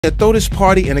I throw this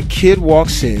party and a kid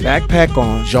walks in, backpack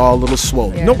on, jaw a little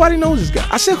swollen. Yeah. Nobody knows this guy.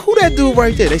 I said, who that dude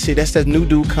right there? They say, that's that new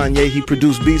dude, Kanye. He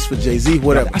produced beats for Jay-Z,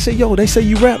 whatever. I said, yo, they say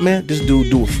you rap, man. This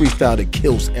dude do a freestyle that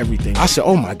kills everything. I said,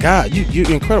 oh my God, you're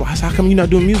incredible. I said, how come you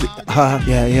not doing music?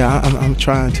 Yeah, I'm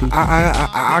trying to.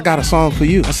 I got a song for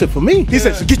you. I said, for me? He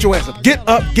said, so get your ass up. Get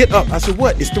up, get up. I said,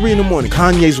 what? It's 3 in the morning.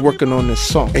 Kanye's working on this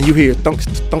song. And you hear thunks,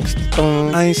 thunks,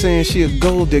 thunk. I ain't saying she a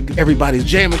gold digger. Everybody's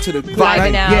jamming to the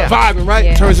vibing out. Yeah, vibing, right?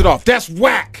 Yeah. Turns it off. That's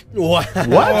wack. What?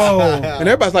 And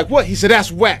everybody's like, what? He said,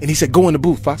 that's whack. And he said, go in the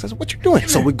booth, Fox. I said, what you doing?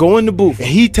 So we go in the booth. And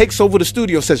he takes over the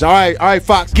studio, says, all right,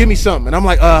 Fox, give me something. And I'm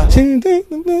like,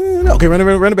 okay,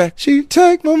 run it back. She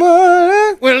take my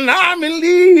money when I'm in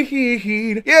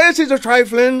lead. Yeah, she's a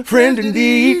trifling friend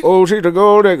indeed. Oh, she's a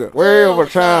gold digger. Way over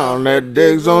town that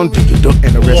digs on. And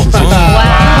the rest is Wow.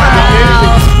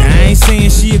 Now, I ain't saying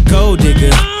she a gold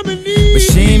digger, but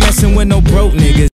she ain't messing with no broke niggas.